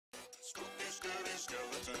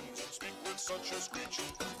such a screech,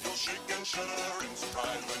 you'll shake and shudder in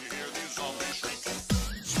surprise when you hear these zombies shriek.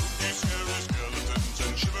 Spooky, scary skeletons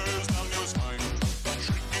and shivers down your spine.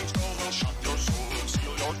 Shrieking skulls will shock your soul and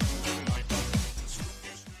seal your doom tonight.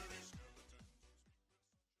 Spooky, scary skeletons.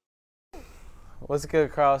 What's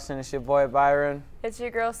good, Carlson? It's your boy Byron. It's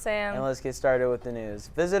your girl Sam. And let's get started with the news.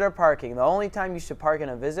 Visitor parking. The only time you should park in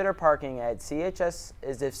a visitor parking at CHS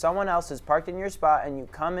is if someone else is parked in your spot and you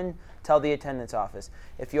come and tell the attendance office.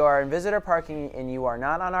 If you are in visitor parking and you are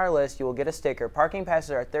not on our list, you will get a sticker. Parking passes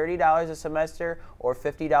are $30 a semester or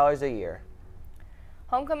 $50 a year.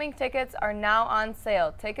 Homecoming tickets are now on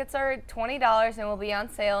sale. Tickets are $20 and will be on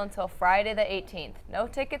sale until Friday the 18th. No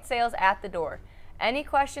ticket sales at the door. Any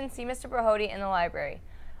questions, see Mr. Brahody in the library.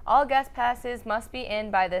 All guest passes must be in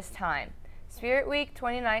by this time. Spirit Week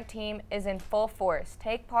 2019 is in full force.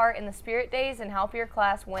 Take part in the Spirit Days and help your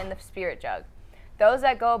class win the Spirit Jug. Those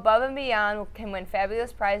that go above and beyond can win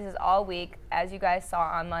fabulous prizes all week, as you guys saw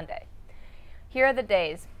on Monday. Here are the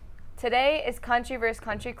days. Today is Country vs.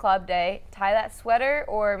 Country Club Day. Tie that sweater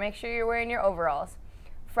or make sure you're wearing your overalls.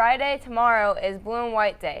 Friday, tomorrow, is Blue and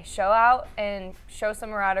White Day. Show out and show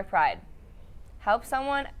some Marauder pride. Help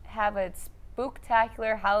someone have a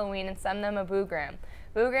spooktacular Halloween and send them a boogram.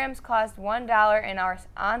 Boograms cost $1 and are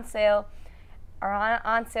on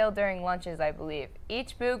sale during lunches, I believe.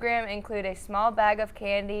 Each boogram includes a small bag of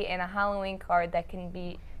candy and a Halloween card that can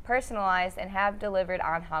be personalized and have delivered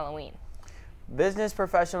on Halloween. Business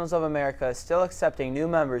Professionals of America is still accepting new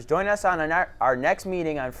members. Join us on our next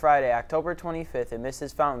meeting on Friday, October 25th in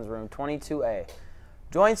Mrs. Fountain's room 22A.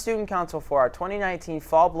 Join Student Council for our 2019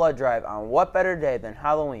 Fall Blood Drive on what better day than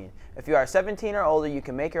Halloween. If you are 17 or older, you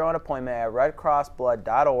can make your own appointment at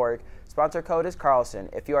redcrossblood.org. Sponsor code is Carlson.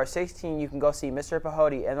 If you are 16, you can go see Mr.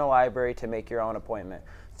 Brahody in the library to make your own appointment.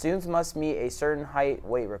 Students must meet a certain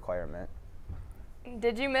height-weight requirement.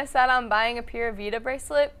 Did you miss out on buying a Pura Vida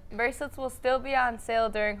bracelet? Bracelets will still be on sale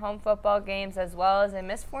during home football games as well as in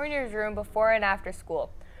Miss Fournier's room before and after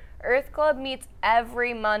school. Earth Club meets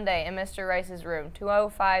every Monday in Mr. Rice's room,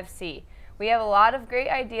 205C. We have a lot of great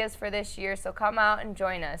ideas for this year, so come out and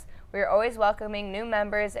join us. We are always welcoming new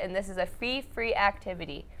members, and this is a fee-free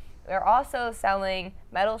activity. We are also selling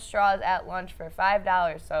metal straws at lunch for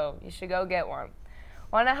 $5, so you should go get one.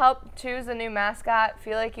 Want to help choose a new mascot?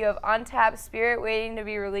 Feel like you have untapped spirit waiting to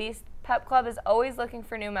be released? Pep Club is always looking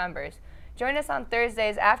for new members. Join us on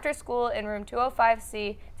Thursdays after school in room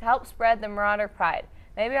 205C to help spread the Marauder pride.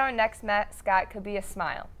 Maybe our next mascot could be a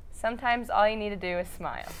smile. Sometimes all you need to do is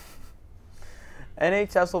smile.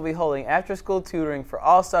 NHS will be holding after-school tutoring for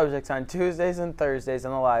all subjects on Tuesdays and Thursdays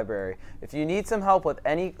in the library. If you need some help with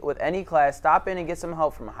any class, stop in and get some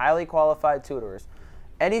help from highly qualified tutors.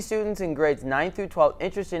 Any students in grades 9 through 12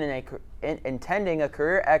 interested in attending a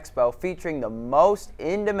career expo featuring the most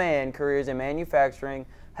in-demand careers in manufacturing,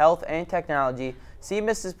 health, and technology, see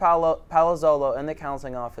Mrs. Palazzolo in the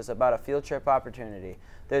counseling office about a field trip opportunity.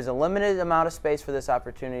 There's a limited amount of space for this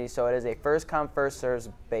opportunity, so it is a first-come, first-served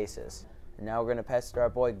basis. And now we're going to pass it to our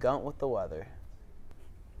boy Gunt with the weather.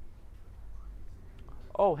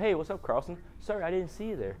 Oh, hey, what's up, Carlson? Sorry, I didn't see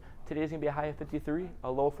you there. Today's going to be a high of 53,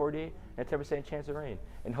 a low of 48, and a 10% chance of rain.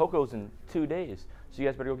 And Hoko's in 2 days, so you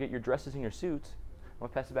guys better go get your dresses and your suits. I'm going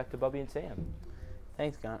to pass it back to Bubby and Sam.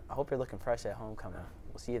 Thanks, Gunt. I hope you're looking fresh at homecoming.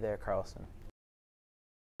 We'll see you there, Carlson.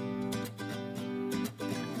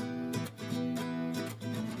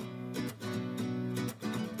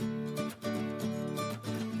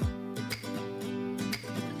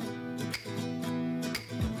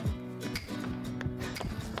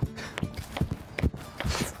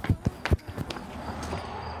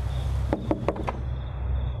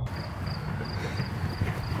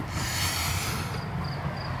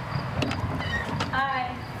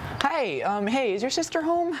 Hey, is your sister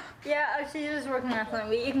home? Yeah, she's just working on something,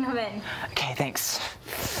 but you can come in. Okay, thanks.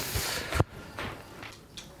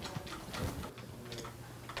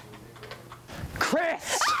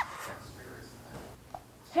 Chris!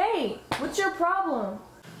 Hey, what's your problem?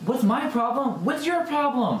 What's my problem? What's your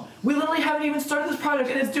problem? We literally haven't even started this project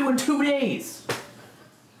and it's due in 2 days.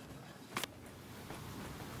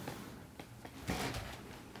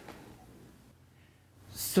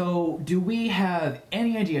 So, do we have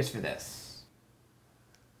any ideas for this?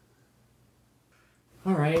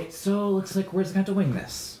 Alright, so looks like we're just gonna have to wing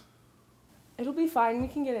this. It'll be fine, we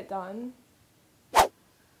can get it done.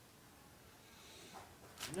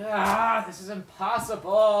 Ah, this is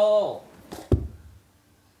impossible!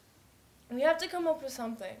 We have to come up with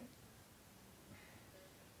something.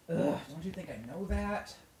 Ugh, don't you think I know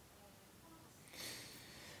that?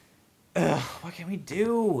 Ugh, what can we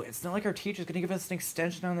do? It's not like our teacher's gonna give us an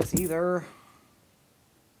extension on this either.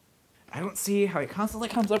 I don't see how he constantly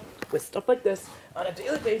comes up with stuff like this on a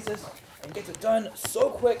daily basis and gets it done so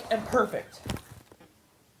quick and perfect.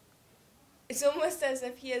 It's almost as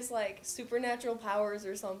if he has like supernatural powers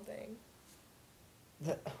or something.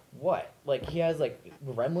 What? Like he has like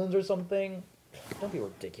gremlins or something? Don't be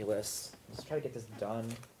ridiculous. Let's try to get this done.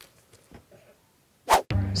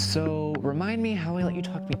 So, remind me how I let you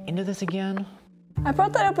talk me into this again? I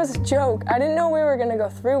brought that up as a joke. I didn't know we were gonna go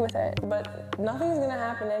through with it, but nothing's gonna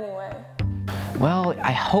happen anyway. Well,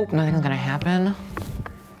 I hope nothing's gonna happen.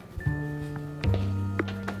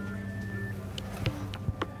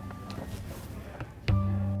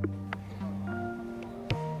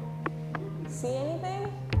 See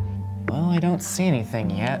anything? Well, I don't see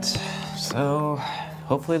anything yet, so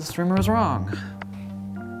hopefully the streamer was wrong.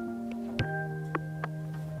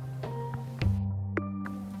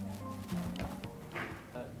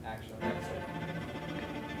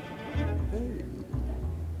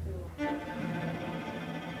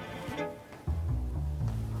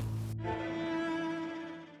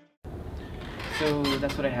 So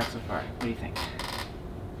that's what I have so far. What do you think?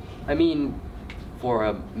 I mean, for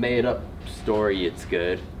a made-up story, it's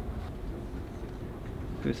good.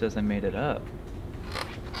 Who says I made it up?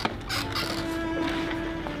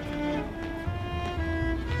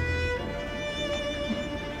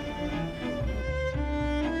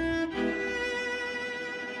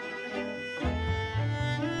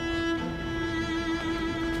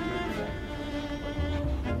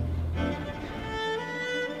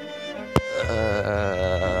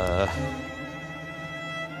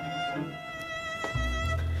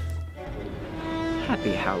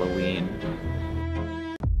 Happy Halloween.